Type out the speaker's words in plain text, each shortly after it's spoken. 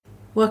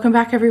Welcome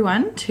back,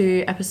 everyone,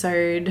 to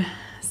episode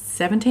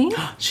 17.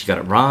 She got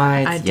it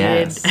right. I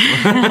yes.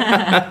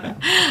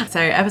 did. So,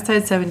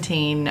 episode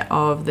 17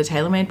 of the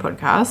Tailor Made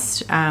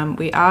podcast.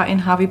 We are in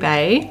Hervey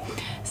Bay,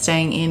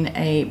 staying in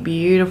a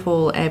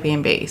beautiful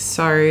Airbnb.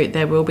 So,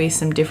 there will be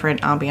some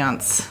different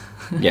ambience.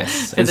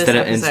 Yes. for this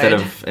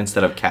episode.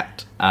 instead of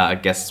cat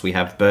guests, we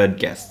have bird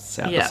guests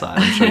out Yeah. the side.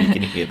 I'm sure you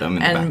can hear them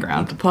in the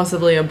background.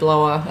 Possibly a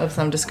blower of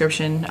some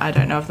description. I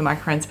don't know if the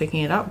microphone's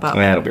picking it up, but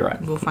Yeah, it'll be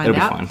right. we'll find it'll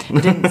out. Be fine.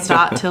 It didn't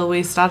start till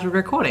we started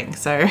recording,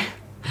 so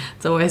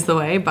it's always the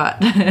way,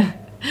 but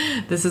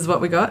this is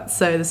what we got,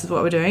 so this is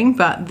what we're doing.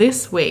 But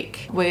this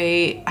week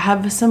we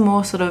have some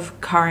more sort of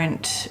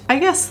current, I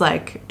guess,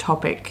 like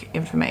topic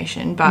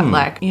information, but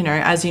like, you know,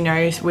 as you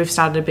know, we've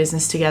started a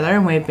business together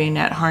and we've been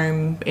at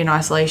home in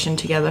isolation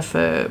together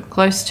for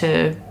close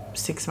to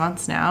 6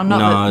 months now.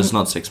 No, it's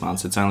not 6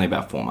 months. It's only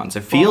about 4 months.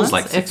 It feels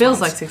like 6 months. It feels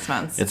like 6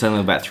 months. It's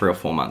only about 3 or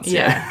 4 months.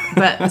 Yeah.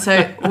 But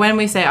so when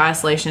we say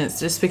isolation, it's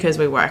just because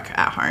we work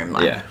at home,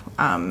 like, Yeah.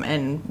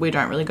 and we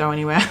don't really go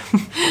anywhere.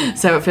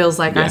 So it feels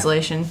like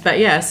isolation. But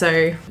yeah,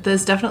 so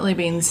there's definitely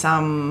been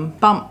some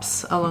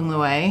bumps along the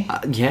way.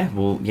 Yeah.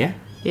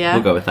 Yeah.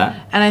 We'll go with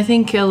that. And I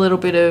think a little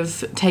bit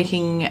of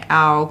taking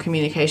our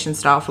communication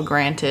style for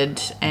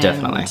granted and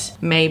Definitely.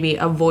 maybe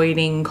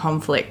avoiding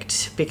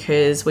conflict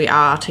because we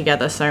are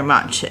together so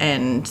much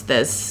and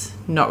there's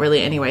not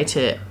really any way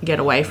to get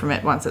away from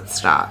it once it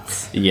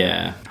starts.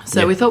 Yeah.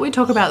 So Yeah. we thought we'd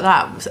talk about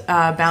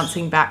that,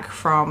 bouncing back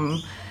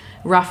from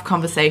rough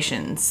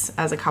conversations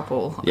as a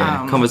couple.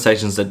 Yeah,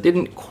 conversations that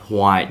didn't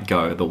quite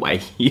go the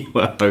way you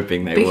were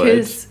hoping they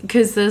would.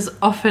 Because there's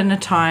often a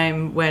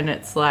time when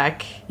it's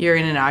like you're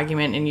in an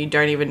argument and you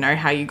don't even know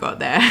how you got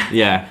there.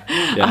 Yeah.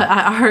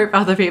 I hope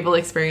other people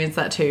experience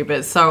that too,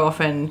 but so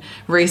often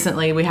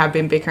recently we have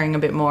been bickering a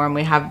bit more and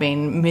we have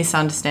been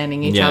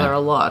misunderstanding each other a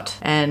lot,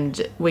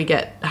 and we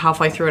get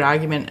halfway through an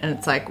argument and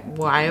it's like,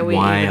 why are we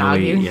even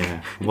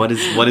arguing? What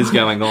is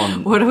going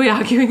on? What are we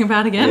arguing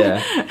about again?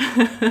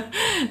 Yeah.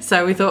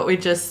 So we thought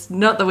we'd just,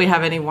 not that we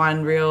have any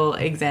one real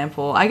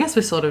example, I guess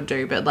we sort of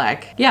do, but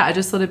like, yeah, I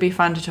just thought it'd be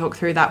fun to talk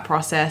through that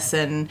process.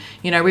 And,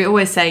 you know, we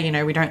always say, you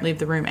know, we don't leave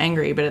the room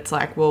angry, but it's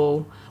like,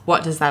 well,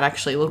 what does that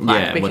actually look like?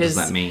 Yeah, because what does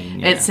that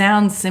mean? Yeah. it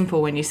sounds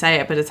simple when you say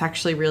it, but it's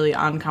actually really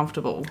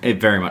uncomfortable. It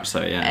very much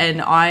so, yeah.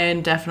 And I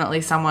am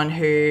definitely someone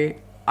who,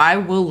 I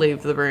will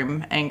leave the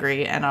room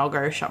angry and I'll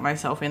go shut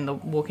myself in the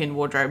walk-in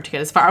wardrobe to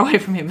get as far away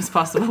from him as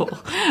possible.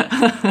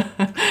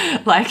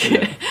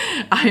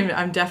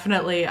 I'm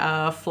definitely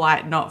a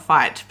flight, not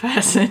fight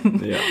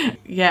person. Yeah.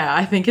 Yeah,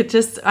 I think I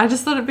just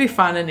thought it'd be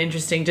fun and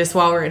interesting just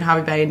while we're in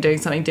Hervey Bay and doing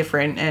something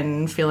different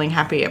and feeling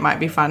happy. It might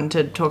be fun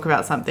to talk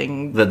about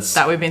something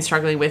that we've been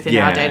struggling with in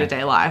our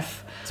day-to-day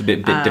life. It's a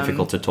bit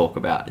difficult to talk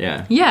about,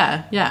 yeah.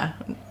 Yeah.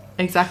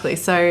 Exactly.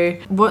 So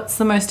what's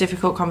the most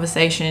difficult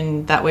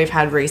conversation that we've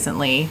had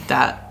recently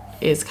that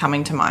is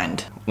coming to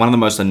mind? One of the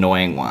most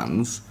annoying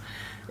ones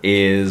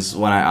is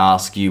when I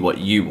ask you what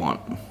you want.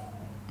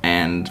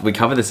 And we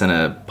covered this in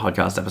a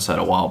podcast episode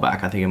a while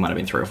back. I think it might have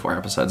been 3 or 4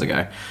 episodes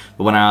ago.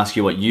 But when I ask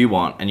you what you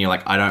want and you're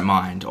like, I don't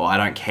mind, or I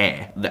don't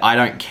care. The I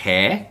don't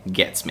care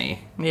gets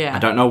me. Yeah. I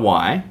don't know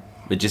why,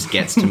 but it just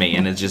gets to me.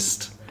 And it's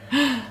just,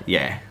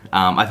 yeah.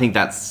 I think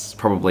that's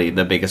probably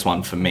the biggest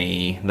one for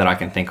me that I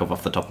can think of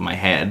off the top of my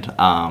head.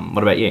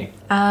 What about you?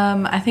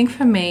 I think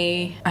for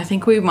me, I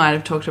think we might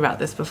have talked about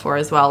this before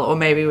as well, or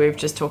maybe we've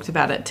just talked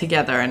about it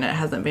together and it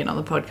hasn't been on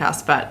the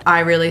podcast, but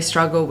I really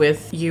struggle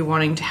with you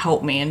wanting to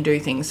help me and do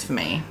things for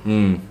me.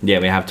 Yeah,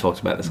 we have talked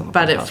about this on the podcast.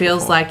 But it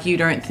feels before. like you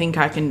don't think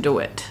I can do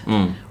it.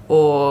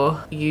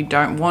 Or you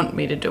don't want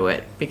me to do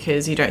it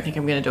because you don't think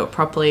I'm going to do it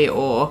properly,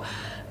 or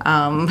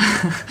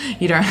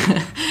you're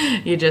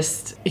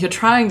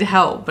trying to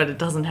help, but it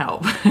doesn't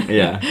help.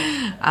 Yeah.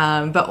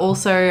 But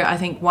also I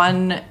think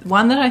one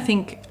that I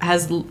think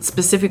has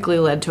specifically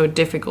led to a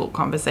difficult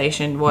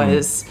conversation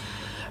was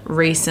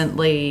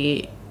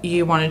recently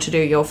you wanted to do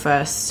your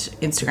first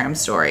Instagram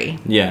story.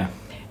 Yeah.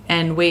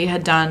 And we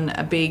had done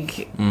a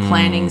big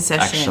planning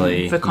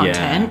session for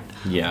content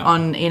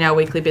in our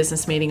weekly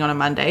business meeting on a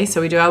Monday.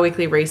 So we do our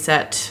weekly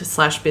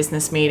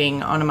reset/business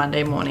meeting on a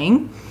Monday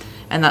morning.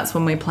 And that's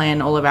when we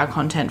plan all of our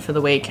content for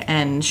the week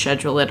and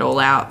schedule it all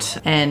out.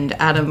 And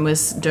Adam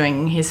was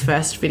doing his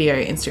first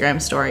video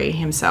Instagram story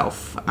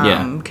himself.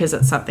 Because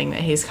it's something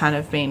that he's kind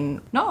of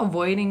been not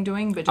avoiding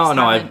doing, but just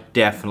I've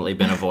definitely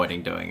been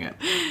avoiding doing it.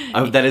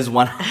 That is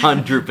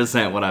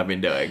 100% what I've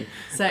been doing.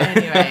 So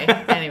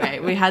anyway,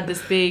 we had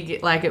this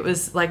big, like, it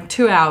was like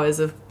 2 hours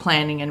of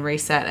planning and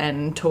reset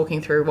and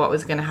talking through what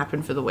was going to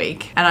happen for the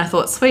week. And I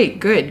thought, sweet,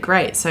 good,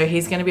 great. So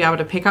he's going to be able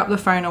to pick up the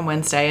phone on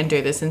Wednesday and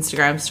do this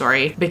Instagram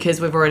story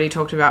because we've already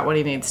talked about what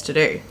he needs to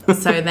do.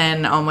 So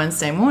then on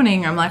Wednesday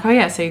morning, I'm like, oh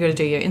yeah, so you got to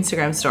do your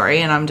Instagram story.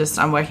 And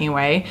I'm working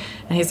away.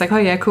 And he's like, oh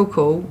yeah,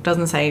 cool.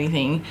 Doesn't say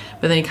anything.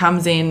 But then he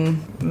comes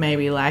in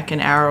maybe like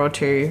an hour or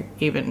two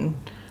even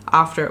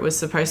after it was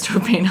supposed to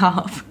have been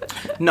half.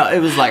 No, it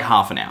was like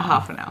half an hour.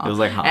 Half an hour. It was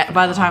like half an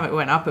By hour. the time it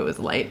went up, it was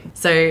late.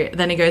 So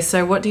then he goes,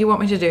 so what do you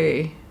want me to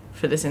do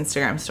for this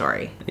Instagram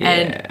story. Yeah.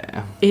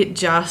 And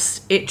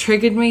it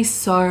triggered me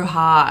so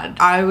hard.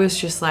 I was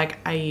just like,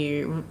 are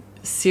you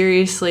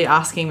seriously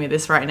asking me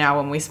this right now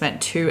when we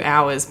spent 2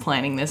 hours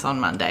planning this on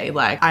Monday?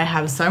 Like, I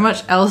have so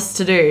much else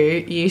to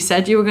do. You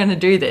said you were going to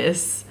do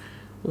this.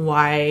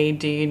 Why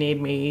do you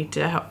need me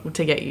to help,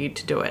 to get you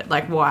to do it?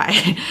 Like,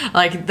 why?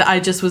 Like, I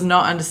just was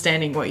not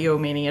understanding what you were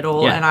meaning at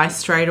all. Yeah. And I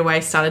straight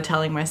away started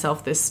telling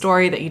myself this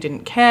story that you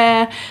didn't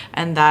care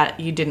and that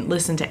you didn't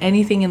listen to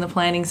anything in the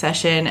planning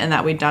session and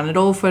that we'd done it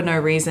all for no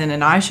reason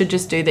and I should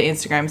just do the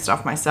Instagram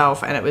stuff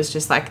myself. And it was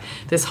just like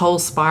this whole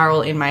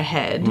spiral in my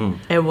head.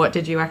 And what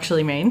did you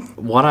actually mean?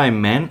 What I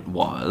meant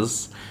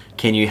was,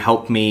 can you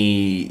help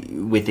me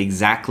with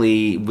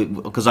exactly,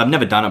 because I've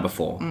never done it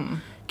before.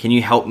 Can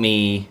you help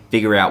me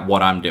figure out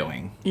what I'm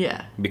doing?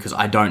 Yeah. Because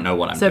I don't know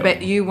what I'm doing. So,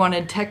 but you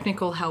wanted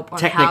technical help on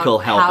Technical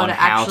help how on to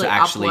how to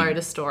actually upload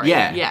a story.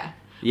 Yeah. Yeah.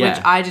 Yeah.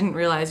 Which I didn't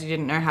realize you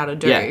didn't know how to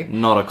do. Yeah,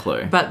 not a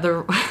clue. But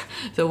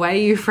the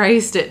way you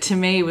phrased it to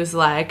me was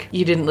like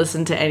you didn't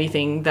listen to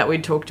anything that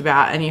we'd talked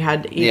about, and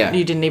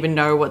you didn't even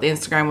know what the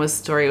Instagram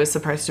story was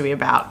supposed to be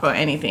about or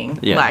anything.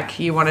 Yeah. Like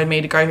you wanted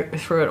me to go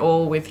through it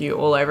all with you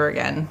all over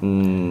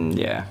again.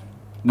 Yeah.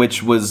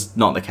 Which was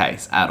not the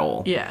case at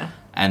all. Yeah.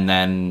 And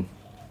then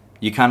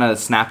you kind of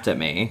snapped at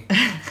me,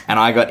 and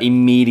I got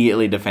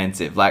immediately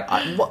defensive. Like,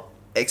 what?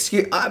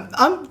 Excuse,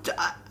 I'm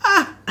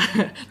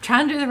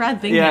Try and do the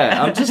right thing.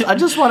 yeah, I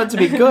just want it to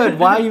be good.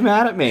 Why are you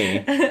mad at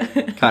me?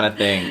 Kind of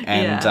thing.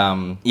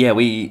 And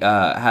we it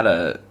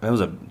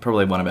was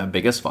probably one of our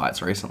biggest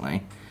fights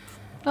recently.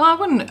 No, I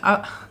wouldn't.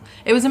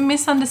 It was a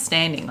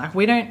misunderstanding. Like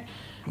we don't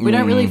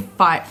really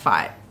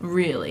fight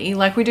really.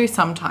 Like we do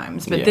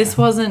sometimes, but this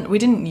wasn't. We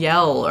didn't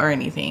yell or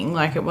anything.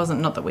 Like it wasn't.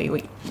 Not that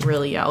we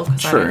really yelled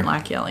because I don't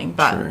like yelling,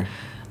 but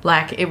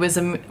like it was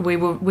we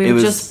were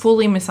just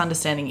fully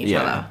misunderstanding each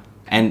other.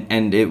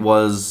 And it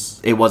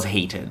was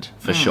heated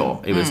for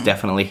sure. It was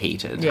definitely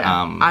heated.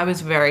 Yeah. I was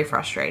very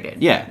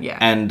frustrated. Yeah. Yeah.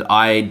 And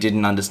I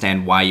didn't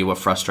understand why you were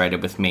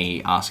frustrated with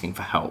me asking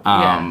for help.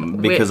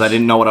 Because Which- I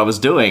didn't know what I was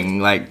doing.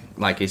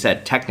 Like you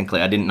said,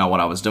 technically I didn't know what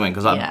I was doing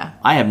because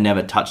I have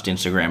never touched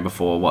Instagram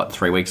before,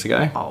 3 weeks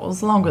ago? Oh, it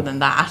was longer than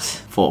that.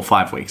 4 or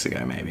 5 weeks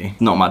ago maybe.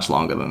 Not much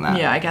longer than that.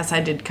 Yeah, I guess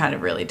I did kind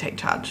of really take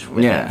charge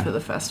with it for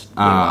the first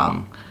little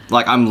while.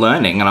 Like I'm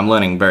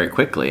learning very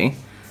quickly.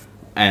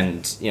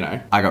 And,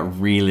 I got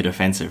really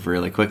defensive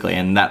really quickly,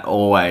 and that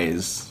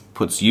always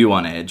puts you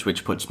on edge,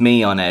 which puts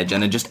me on edge,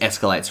 and it just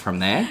escalates from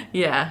there.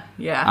 Yeah,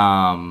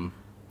 yeah.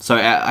 So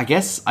I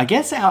guess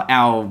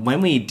our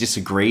when we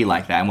disagree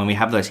like that, and when we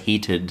have those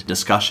heated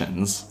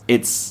discussions,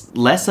 it's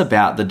less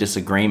about the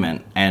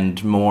disagreement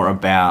and more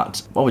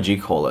about, what would you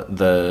call it,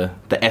 the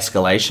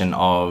escalation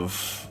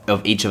of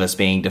each of us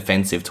being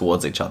defensive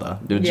towards each other.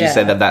 Would you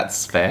say that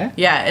that's fair?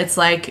 Yeah, it's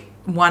like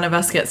one of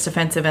us gets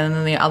defensive and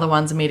then the other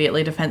one's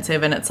immediately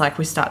defensive, and it's like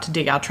we start to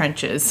dig our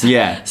trenches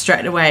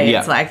straight away.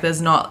 It's like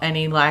there's not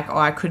any like, oh,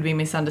 I could be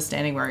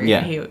misunderstanding where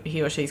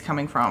he or she's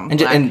coming from.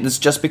 And it's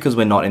just because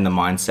we're not in the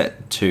mindset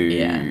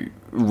to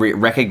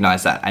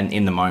recognize that and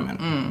in the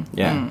moment.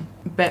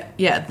 But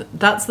yeah,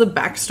 that's the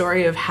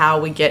backstory of how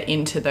we get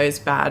into those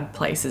bad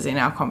places in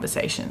our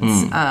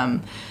conversations.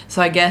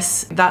 So I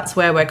guess that's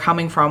where we're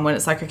coming from when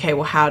it's like, okay,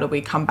 well, how do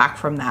we come back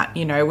from that?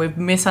 We've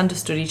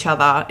misunderstood each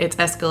other. It's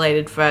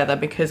escalated further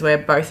because we're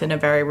both in a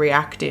very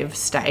reactive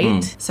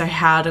state. So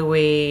how do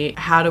we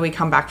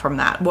come back from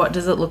that? What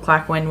does it look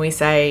like when we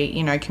say,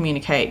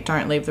 communicate,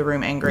 don't leave the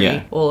room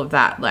angry, all of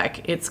that?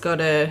 Like it's got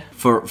to...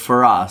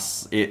 For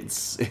us,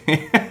 it's...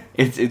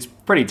 It's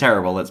pretty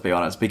terrible, let's be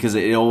honest, because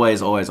it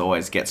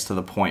always gets to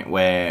the point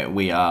where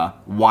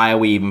why are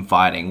we even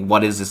fighting?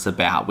 What is this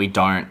about? I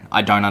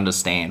don't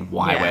understand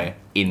why we're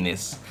in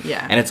this.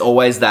 Yeah. And it's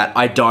always that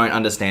I don't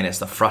understand. It's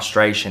the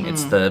frustration.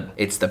 It's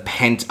the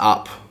pent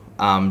up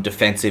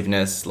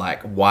defensiveness.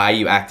 Like, why are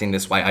you acting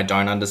this way? I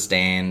don't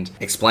understand.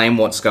 Explain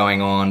what's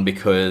going on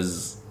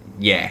because...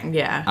 Yeah.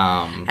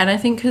 And I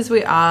think because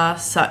we are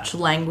such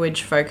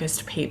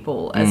language-focused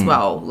people as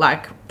well,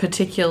 like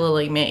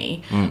particularly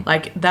me,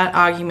 like that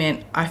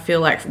argument I feel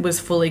like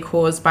was fully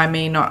caused by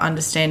me not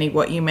understanding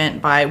what you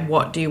meant by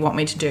what do you want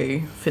me to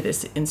do for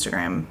this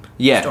Instagram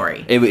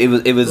story.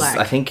 It was like,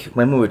 I think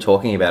when we were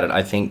talking about it,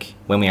 I think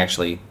when we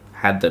actually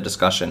had the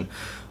discussion,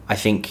 I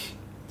think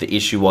the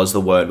issue was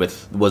the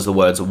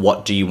words,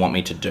 what do you want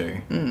me to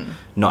do?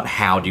 Not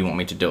how do you want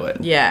me to do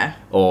it? Yeah.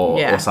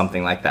 Or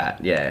something like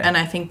that. Yeah. And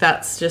I think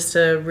that's just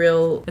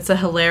it's a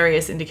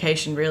hilarious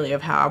indication really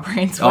of how our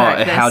brains work.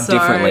 Oh, how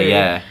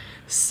differently,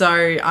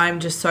 So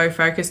I'm just so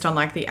focused on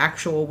like the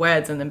actual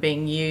words and them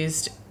being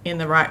used in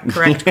the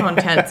correct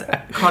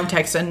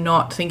context and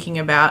not thinking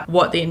about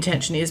what the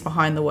intention is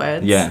behind the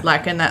words. Yeah.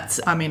 Like, and that's,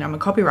 I'm a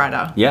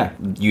copywriter. Yeah.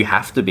 You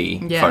have to be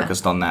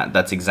focused on that.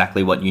 That's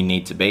exactly what you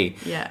need to be.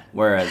 Yeah.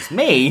 Whereas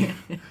me,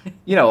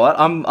 you know what?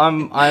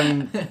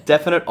 I'm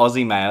definite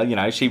Aussie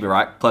male, she'd be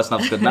right. Close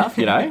enough's good enough,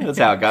 that's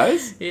how it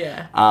goes.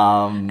 Yeah.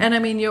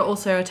 And you're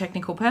also a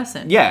technical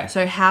person. Yeah.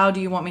 So how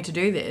do you want me to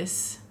do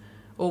this?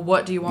 or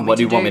what do you want what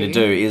do me you to want do? me to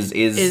do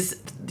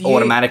is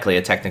automatically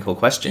a technical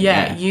question.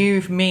 Yeah,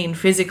 you mean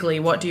physically,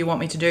 what do you want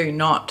me to do?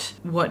 Not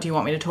what do you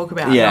want me to talk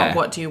about? Yeah. Not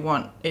what do you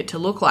want it to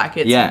look like?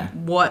 It's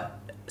what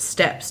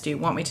steps do you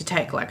want me to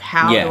take? Like,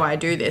 how do I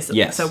do this?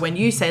 Yes. So when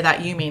you say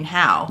that, you mean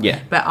how.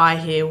 Yeah. But I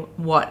hear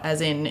what,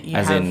 as in you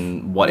As have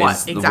in what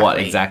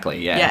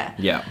exactly. Yeah.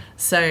 Yeah.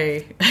 So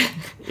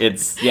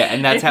it's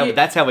and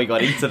that's how we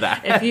got into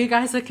that. if you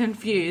guys are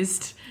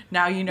confused,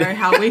 now you know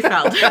how we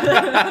felt.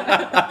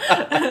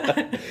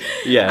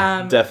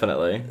 Yeah,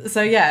 definitely.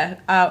 So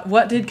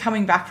what did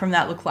coming back from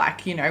that look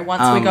like? You know,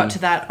 once we got to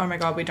that, oh my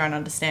God, we don't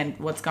understand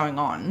what's going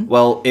on.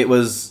 Well,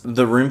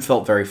 the room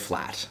felt very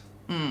flat.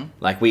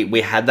 Like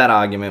we had that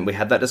argument, we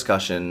had that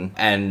discussion,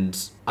 and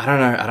I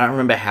don't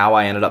remember how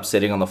I ended up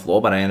sitting on the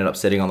floor, but I ended up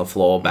sitting on the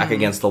floor, back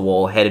against the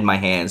wall, head in my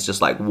hands, just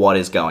like, what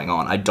is going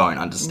on? I don't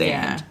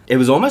understand. It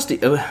was almost,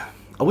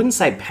 I wouldn't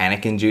say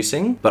panic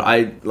inducing, but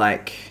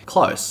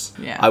close.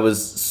 Yeah. I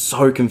was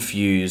so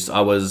confused.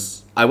 I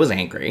was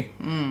angry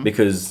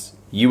because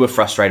you were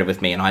frustrated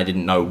with me and I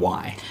didn't know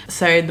why.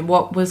 So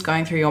what was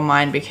going through your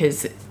mind?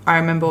 Because I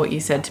remember what you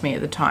said to me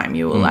at the time.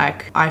 You were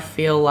like, I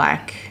feel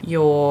like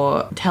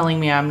you're telling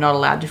me I'm not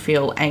allowed to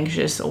feel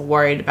anxious or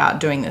worried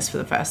about doing this for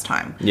the first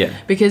time. Yeah.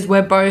 Because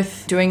we're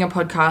both doing a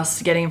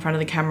podcast, getting in front of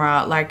the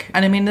camera,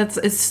 and I mean,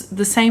 it's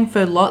the same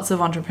for lots of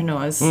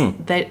entrepreneurs.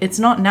 It's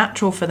not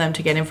natural for them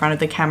to get in front of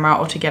the camera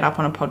or to get up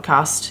on a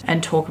podcast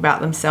and talk about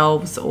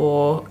themselves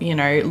or, you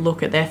know,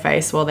 look at their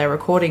face while they're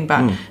recording,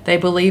 but they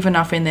believe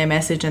enough in their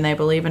message and they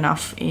believe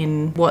enough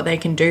in what they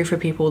can do for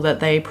people that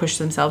they push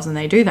themselves and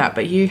they do that.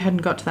 But you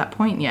hadn't got to that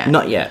point yet.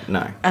 Not yet,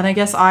 no. And I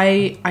guess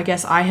I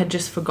had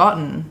just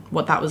forgotten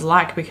what that was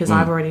like because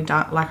I've already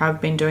done, like,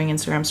 I've been doing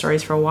Instagram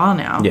stories for a while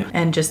now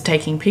and just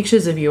taking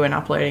pictures of you and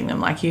uploading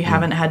them. Like, you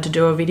haven't had to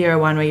do a video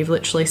one where you've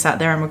literally sat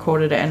there and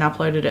recorded it and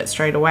uploaded it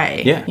straight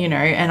away. Yeah. You know,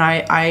 and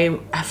I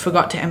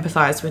forgot to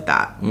empathize with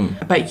that.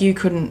 But you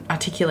couldn't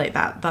articulate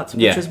that.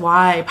 Which is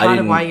why, part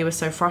of why you were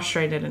so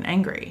frustrated and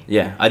angry.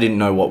 Yeah, I didn't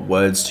know what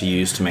words to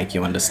use to make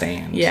you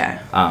understand. Yeah.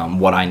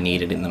 What I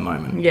needed in the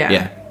moment.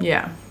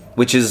 Yeah.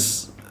 Which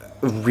is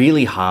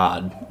really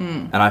hard,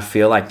 and I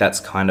feel like that's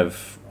kind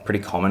of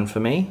pretty common for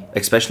me,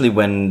 especially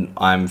when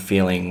I'm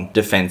feeling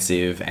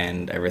defensive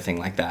and everything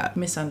like that.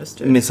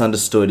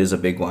 Misunderstood is a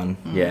big one.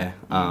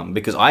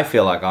 Because I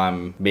feel like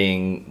I'm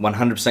being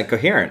 100%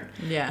 coherent.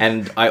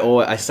 And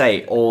I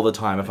say all the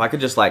time, if I could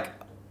just like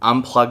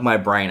unplug my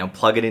brain and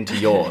plug it into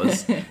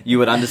yours, you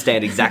would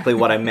understand exactly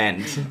what I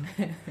meant,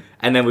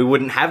 and then we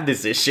wouldn't have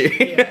this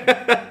issue.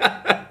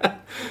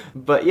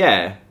 But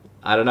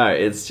I don't know,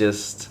 it's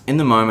just, in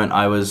the moment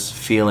I was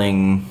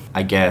feeling,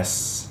 I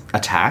guess,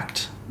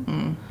 attacked.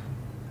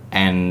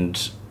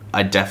 And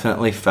I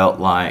definitely felt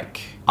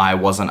like I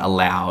wasn't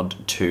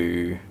allowed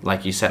to,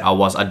 like you said,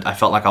 I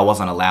felt like I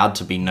wasn't allowed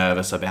to be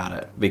nervous about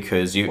it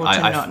because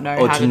not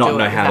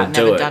know how to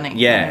do it.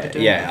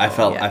 I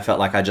felt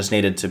like I just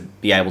needed to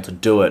be able to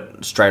do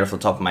it straight off the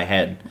top of my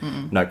head.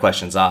 No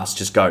questions asked,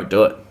 just go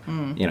do it.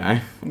 You know?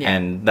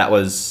 And that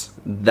was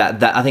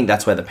that I think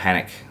that's where the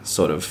panic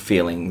sort of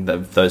feeling,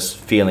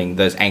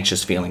 those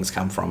anxious feelings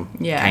came from.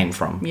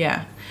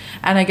 Yeah.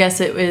 And I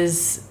guess it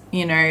was,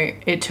 you know,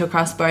 it took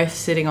us both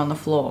sitting on the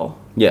floor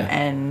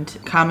and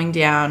calming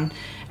down,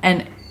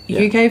 and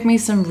you gave me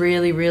some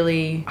really,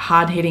 really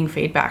hard-hitting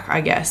feedback,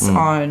 I guess,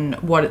 on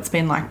what it's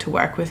been like to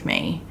work with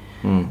me,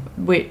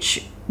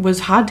 which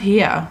was hard to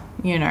hear.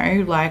 You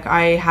know, like,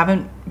 I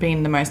haven't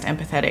been the most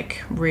empathetic,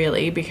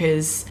 really,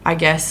 because I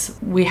guess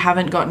we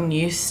haven't gotten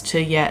used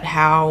to yet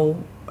how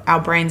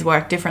our brains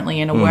work differently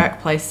in a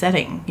workplace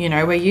setting. You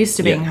know, we're used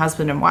to being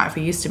husband and wife.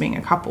 We're used to being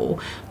a couple.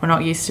 We're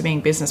not used to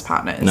being business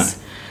partners. No.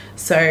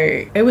 So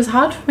it was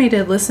hard for me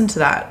to listen to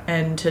that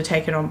and to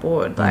take it on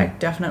board, like,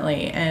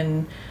 definitely.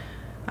 And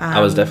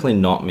I was definitely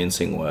not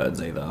mincing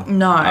words either.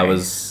 No.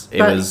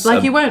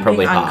 You weren't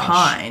being harsh.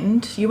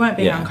 unkind. You weren't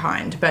being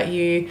unkind, but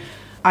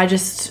I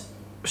just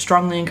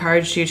strongly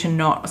encouraged you to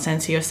not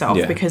censor yourself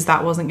because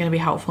that wasn't going to be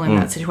helpful in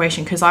that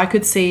situation, because I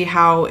could see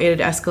how it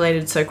had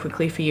escalated so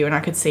quickly for you and I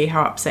could see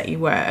how upset you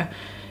were.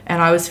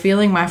 And I was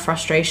feeling my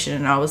frustration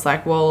and I was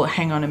like, well,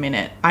 hang on a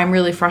minute. I'm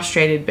really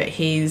frustrated, but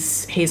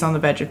he's on the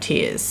verge of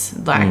tears.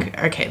 Like,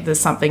 okay, there's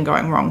something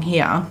going wrong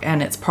here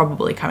and it's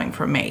probably coming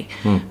from me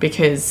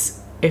because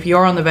if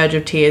you're on the verge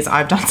of tears,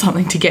 I've done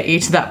something to get you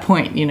to that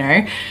point, you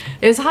know?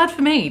 It was hard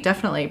for me,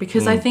 definitely,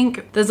 because I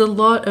think there's a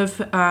lot of,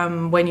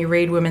 when you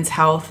read Women's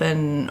Health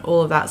and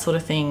all of that sort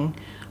of thing,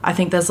 I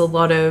think there's a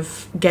lot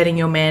of getting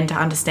your man to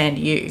understand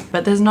you.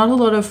 But there's not a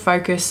lot of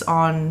focus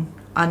on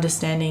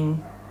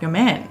understanding your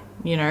man,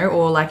 you know,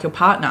 or like your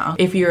partner,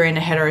 if you're in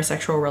a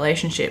heterosexual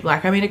relationship.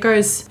 Like, I mean, it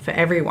goes for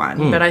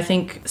everyone, but I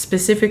think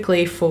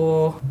specifically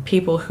for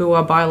people who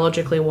are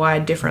biologically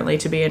wired differently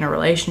to be in a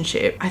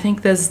relationship, I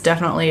think there's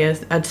definitely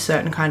a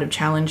certain kind of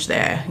challenge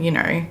there, you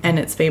know, and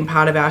it's been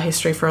part of our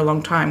history for a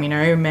long time, you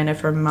know, men are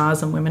from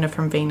Mars and women are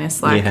from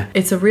Venus. Like,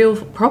 it's a real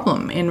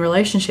problem in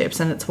relationships,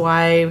 and it's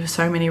why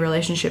so many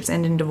relationships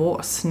end in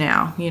divorce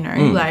now, you know,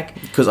 like,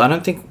 because I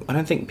don't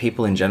think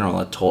people in general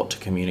are taught to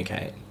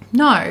communicate.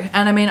 No,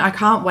 and I mean, I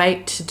can't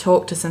wait to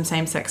talk to some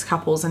same-sex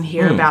couples and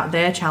hear about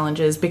their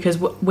challenges, because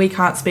we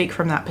can't speak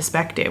from that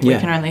perspective. Yeah.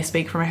 We can only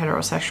speak from a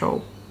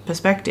heterosexual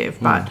perspective.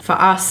 But for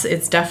us,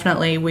 it's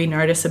definitely, we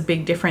notice a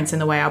big difference in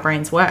the way our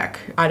brains work.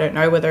 I don't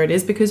know whether it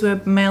is because we're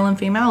male and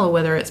female, or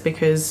whether it's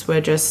because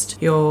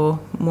you're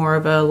more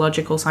of a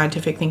logical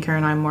scientific thinker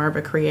and I'm more of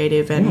a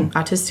creative and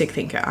artistic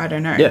thinker. I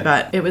don't know. Yeah.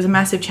 But it was a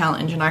massive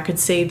challenge, and I could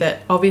see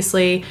that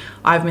obviously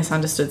I've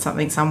misunderstood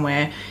something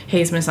somewhere.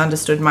 He's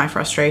misunderstood my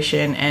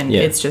frustration, and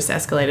it's just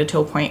escalated to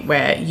a point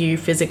where you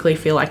physically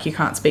feel like you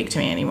can't speak to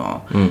me anymore,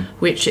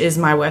 which is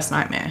my worst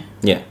nightmare.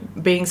 Yeah.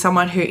 Being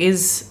someone who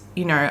is,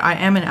 you know, I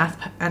am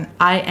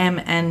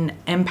an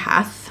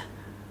empath,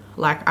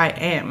 like I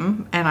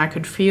am, and I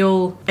could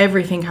feel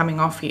everything coming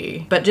off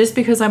you. But just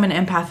because I'm an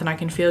empath and I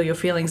can feel your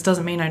feelings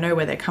doesn't mean I know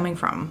where they're coming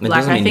from. It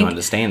doesn't mean you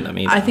understand them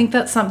either. I think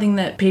that's something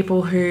that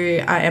people who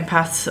are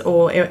empaths,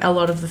 or a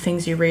lot of the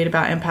things you read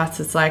about empaths,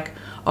 it's like,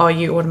 oh,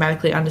 you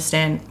automatically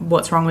understand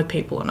what's wrong with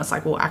people. And it's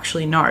like, well,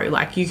 actually, no.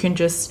 Like, you can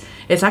just...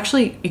 It's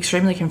actually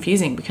extremely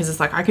confusing, because it's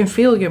like, I can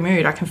feel your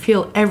mood. I can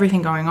feel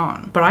everything going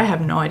on. But I have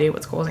no idea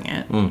what's causing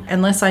it.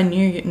 Unless I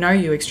know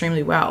you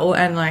extremely well.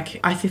 And, like,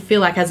 I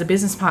feel like as a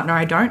business partner,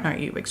 I don't know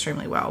you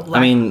extremely well. Like,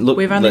 I mean, look,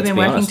 we've only let's been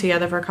be working honest.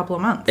 together for a couple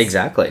of months.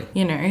 Exactly.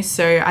 You know,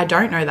 so I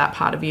don't know that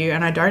part of you,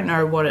 and I don't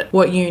know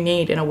what you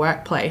need in a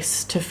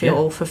workplace to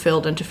feel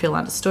fulfilled and to feel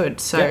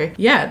understood. So,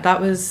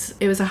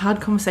 it was a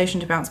hard conversation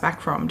to bounce back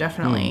from,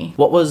 definitely.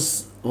 What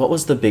was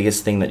the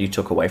biggest thing that you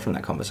took away from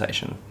that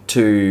conversation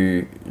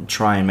to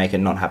try and make it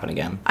not happen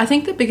again? I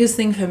think the biggest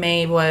thing for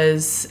me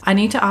was I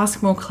need to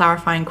ask more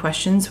clarifying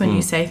questions when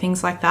you say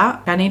things like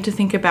that. I need to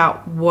think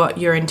about what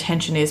your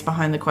intention is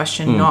behind the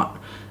question,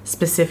 not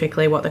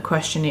specifically what the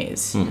question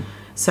is.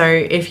 So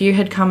if you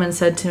had come and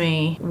said to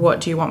me,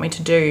 what do you want me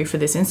to do for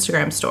this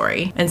Instagram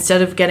story?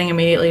 Instead of getting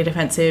immediately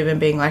defensive and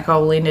being like,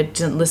 oh, Linda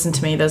didn't listen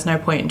to me, there's no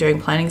point in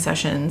doing planning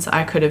sessions,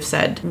 I could have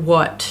said,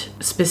 what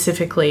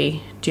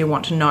specifically do you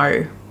want to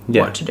know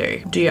what to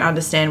do? Do you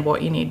understand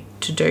what you need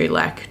to do,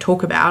 like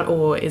talk about,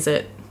 or is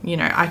it, you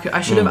know,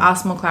 I should have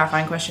asked more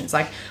clarifying questions.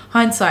 Like,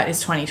 hindsight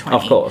is 20/20.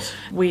 Of course.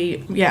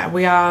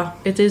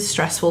 It is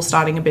stressful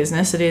starting a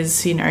business. It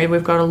is, you know,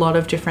 we've got a lot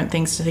of different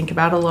things to think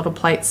about, a lot of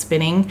plates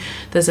spinning.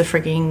 There's a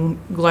freaking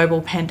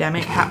global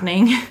pandemic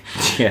happening.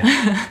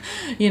 Yeah.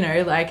 You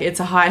know, like, it's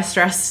a high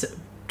stress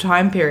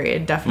time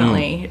period,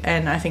 definitely.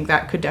 And I think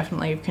that could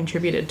definitely have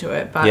contributed to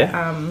it. But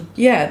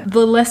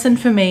the lesson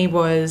for me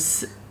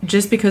was,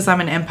 just because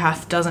I'm an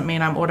empath doesn't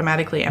mean I'm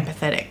automatically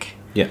empathetic.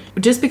 Yeah.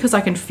 Just because I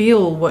can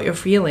feel what you're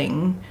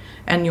feeling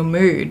and your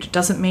mood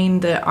doesn't mean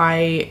that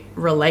I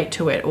relate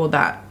to it or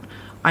that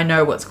I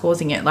know what's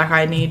causing it. Like,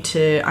 I need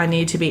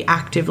to be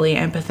actively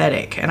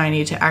empathetic, and I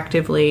need to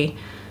actively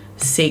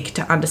seek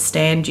to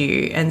understand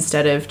you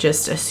instead of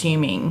just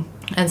assuming,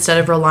 instead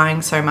of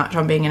relying so much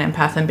on being an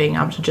empath and being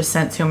able to just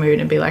sense your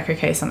mood and be like,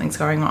 okay, something's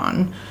going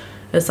on.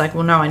 It's like,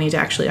 well, no, I need to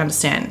actually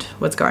understand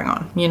what's going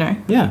on, you know?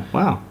 Yeah,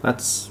 wow.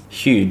 That's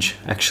huge,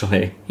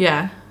 actually.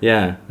 Yeah.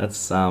 Yeah,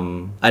 that's, I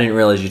didn't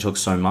realize you took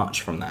so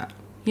much from that.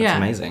 That's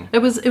amazing. It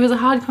was a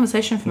hard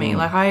conversation for me.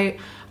 Like,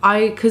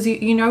 because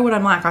you know what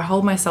I'm like. I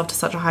hold myself to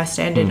such a high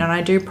standard, and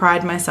I do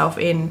pride myself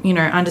in, you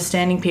know,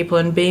 understanding people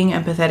and being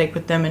empathetic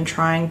with them and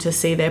trying to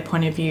see their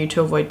point of view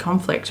to avoid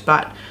conflict.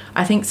 But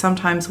I think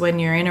sometimes when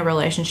you're in a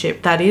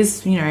relationship that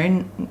is, you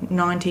know,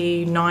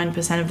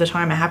 99% of the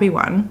time a happy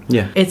one,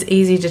 it's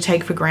easy to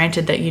take for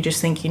granted that you just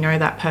think you know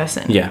that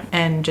person. Yeah.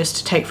 And just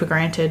to take for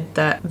granted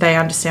that they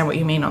understand what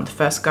you mean on the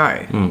first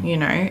go, you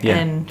know? Yeah,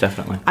 and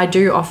definitely. I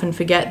do often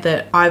forget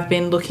that I've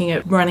been looking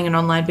at running an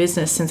online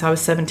business since I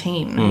was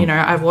 17. You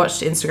know, I've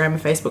watched Instagram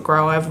and Facebook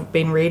grow. I've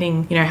been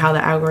reading, you know, how the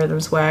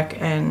algorithms work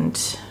and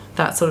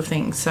that sort of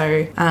thing.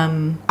 So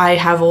I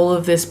have all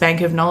of this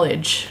bank of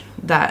knowledge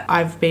that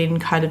I've been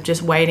kind of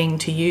just waiting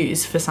to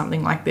use for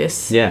something like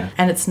this. Yeah.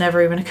 And it's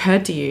never even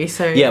occurred to you.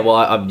 So yeah, well,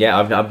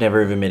 I've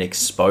never even been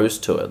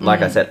exposed to it.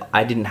 Like I said,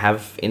 I didn't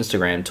have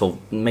Instagram till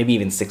maybe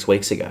even 6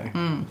 weeks ago.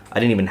 I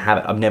didn't even have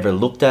it. I've never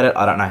looked at it.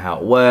 I don't know how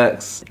it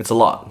works. It's a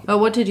lot. But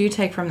what did you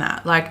take from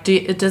that? Like,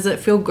 does it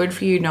feel good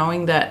for you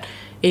knowing that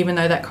even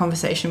though that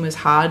conversation was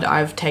hard,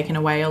 I've taken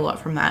away a lot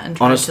from that and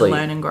tried to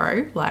learn and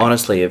grow? Like,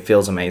 honestly, it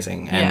feels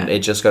amazing. And it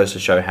just goes to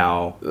show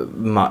how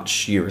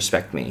much you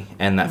respect me.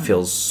 And that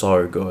feels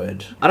so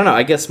good. I don't know.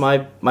 I guess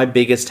my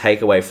biggest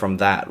takeaway from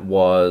that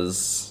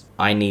was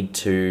I need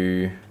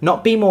to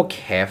not be more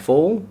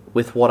careful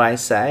with what I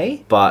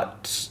say,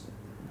 but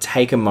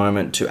take a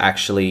moment to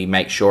actually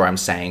make sure I'm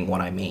saying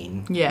what I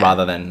mean,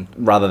 rather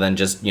than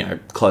just, you know,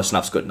 close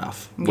enough's good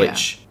enough,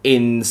 which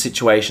in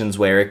situations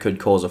where it could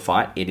cause a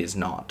fight, it is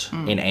not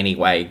in any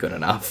way good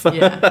enough.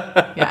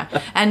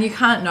 And you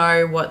can't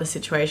know what the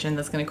situation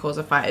that's going to cause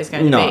a fight is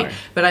going to be.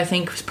 But I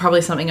think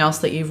probably something else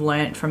that you've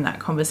learnt from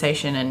that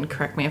conversation, and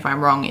correct me if I'm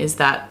wrong, is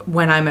that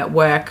when I'm at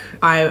work,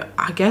 I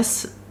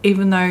guess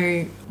even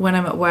though when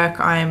I'm at work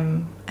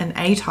I'm an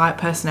A-type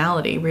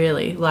personality,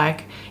 really.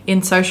 Like,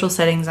 in social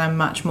settings, I'm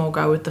much more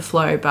go with the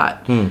flow,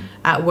 but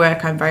at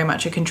work, I'm very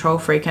much a control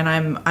freak, and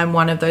I'm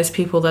one of those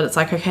people that it's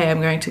like, okay,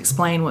 I'm going to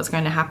explain what's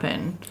going to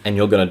happen. And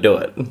you're going to do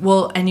it.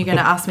 Well, and you're going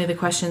to ask me the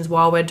questions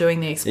while we're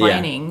doing the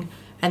explaining,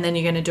 and then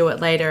you're going to do it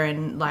later,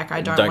 and, like,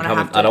 I don't want to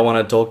have to... I don't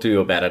want to talk to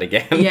you about it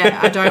again. Yeah,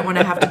 I don't want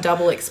to have to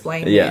double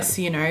explain this,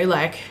 you know,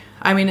 like...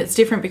 I mean, it's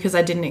different because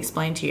I didn't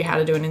explain to you how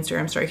to do an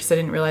Instagram story because I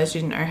didn't realize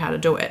you didn't know how to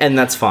do it. And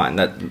that's fine.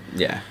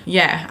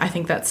 Yeah, I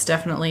think that's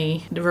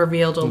definitely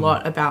revealed a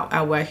lot about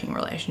our working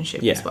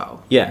relationship as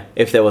well. Yeah,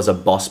 if there was a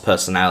boss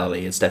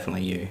personality, it's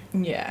definitely you.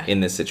 Yeah. In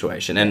this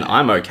situation. And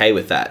I'm okay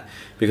with that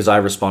because I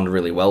respond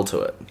really well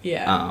to it.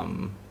 Yeah.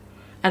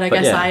 And I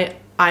guess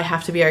I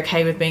have to be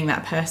okay with being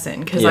that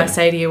person because I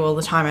say to you all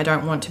the time, I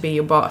don't want to be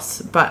your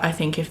boss. But I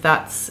think if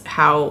that's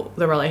how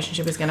the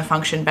relationship is going to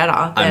function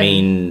better, then... I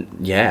mean,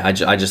 I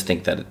just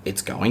think that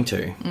it's going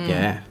to.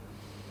 Yeah.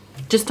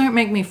 Just don't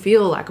make me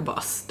feel like a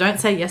boss. Don't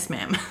say yes,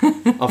 ma'am.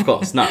 Of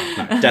course. No,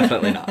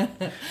 definitely not.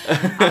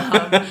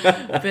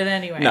 But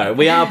anyway. No,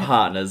 we are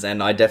partners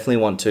and I definitely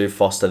want to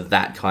foster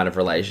that kind of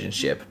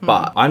relationship.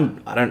 But I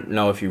don't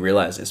know if you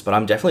realize this, but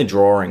I'm definitely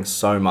drawing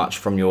so much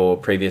from your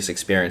previous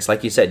experience.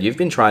 Like you said, you've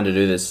been trying to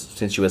do this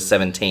since you were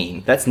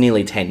 17. That's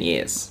nearly 10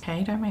 years.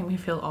 Okay, don't make me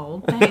feel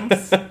old.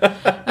 Thanks.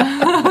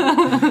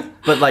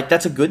 But, like,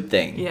 that's a good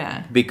thing.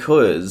 Yeah.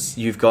 Because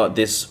you've got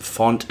this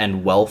font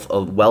and wealth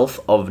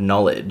of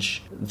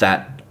knowledge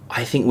that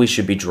I think we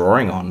should be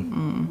drawing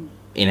on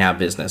in our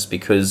business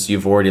because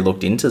you've already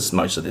looked into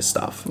most of this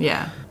stuff.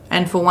 Yeah.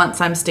 And for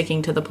once, I'm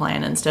sticking to the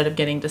plan instead of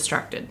getting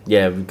distracted.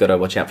 Yeah, we've got to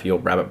watch out for your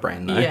rabbit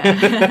brain, though.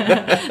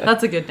 Yeah.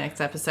 That's a good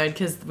next episode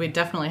because we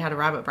definitely had a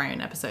rabbit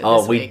brain episode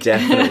this week. We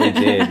definitely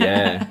did,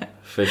 yeah.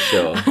 For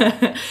sure.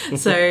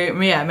 So,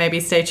 yeah, maybe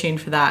stay tuned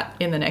for that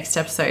in the next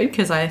episode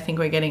because I think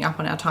we're getting up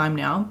on our time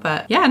now.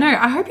 But, yeah, no,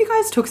 I hope you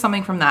guys took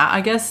something from that.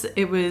 I guess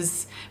it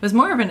was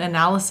more of an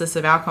analysis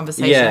of our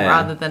conversation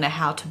rather than a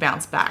how to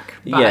bounce back.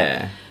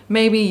 But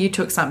maybe you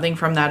took something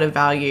from that of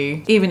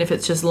value, even if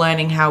it's just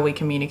learning how we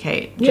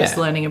communicate, just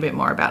learning a bit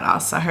more about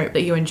us. I hope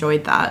that you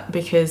enjoyed that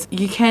because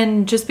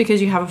just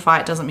because you have a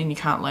fight doesn't mean you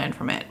can't learn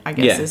from it, I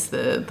guess is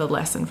the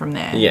lesson from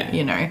there. Yeah,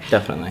 you know.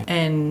 Definitely.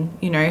 And,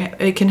 you know,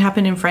 it can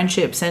happen in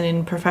friendships and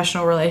in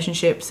professional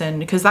relationships and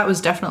because that was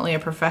definitely a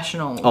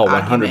professional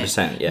argument,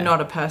 100%, not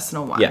a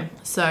personal one. Yeah.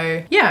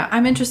 So, yeah,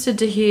 I'm interested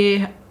to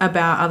hear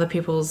about other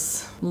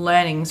people's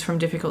learnings from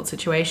difficult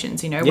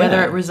situations, you know,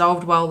 whether it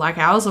resolved well like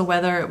ours or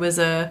whether it was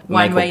a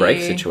one way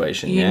break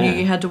situation. You knew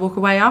you had to walk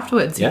away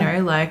afterwards, you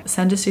know, like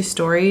send us your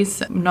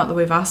stories. Not that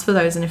we've asked for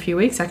those in a few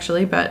weeks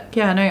actually, but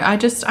yeah, no,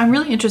 I'm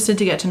really interested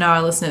to get to know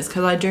our listeners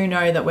because I do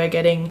know that we're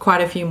getting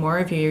quite a few more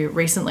of you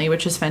recently,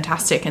 which is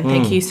fantastic. And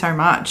thank you so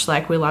much.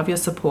 Like we love your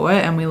support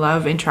and we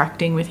love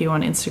interacting with you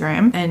on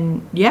Instagram.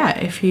 And yeah,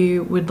 if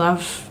you would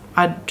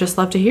I'd just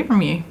love to hear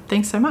from you.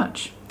 Thanks so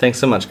much. Thanks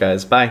so much,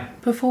 guys. Bye.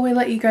 Before we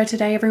let you go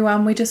today,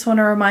 everyone, we just want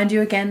to remind you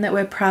again that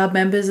we're proud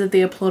members of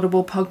the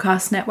Applaudable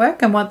Podcast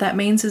Network. And what that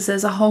means is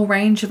there's a whole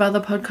range of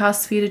other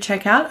podcasts for you to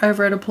check out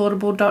over at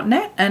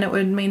applaudable.net. And it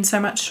would mean so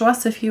much to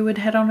us if you would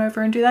head on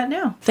over and do that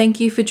now.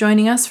 Thank you for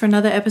joining us for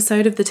another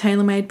episode of the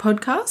TaylorMade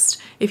Podcast.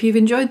 If you've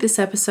enjoyed this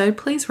episode,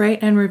 please rate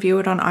and review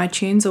it on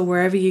iTunes or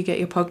wherever you get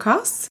your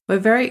podcasts. We're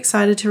very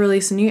excited to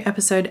release a new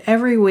episode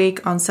every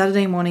week on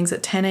Saturday mornings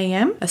at 10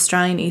 a.m.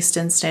 Australian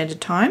Eastern Standard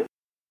Time.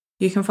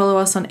 You can follow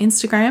us on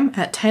Instagram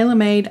at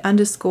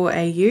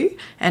TaylorMade_AU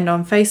and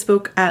on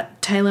Facebook at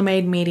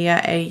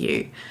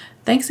TaylorMadeMediaAU.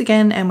 Thanks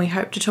again, and we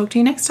hope to talk to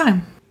you next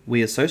time.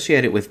 We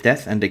associate it with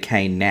death and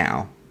decay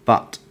now,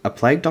 but a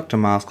plague doctor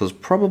mask was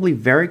probably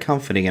very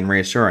comforting and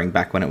reassuring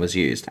back when it was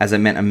used, as it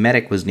meant a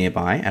medic was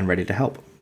nearby and ready to help.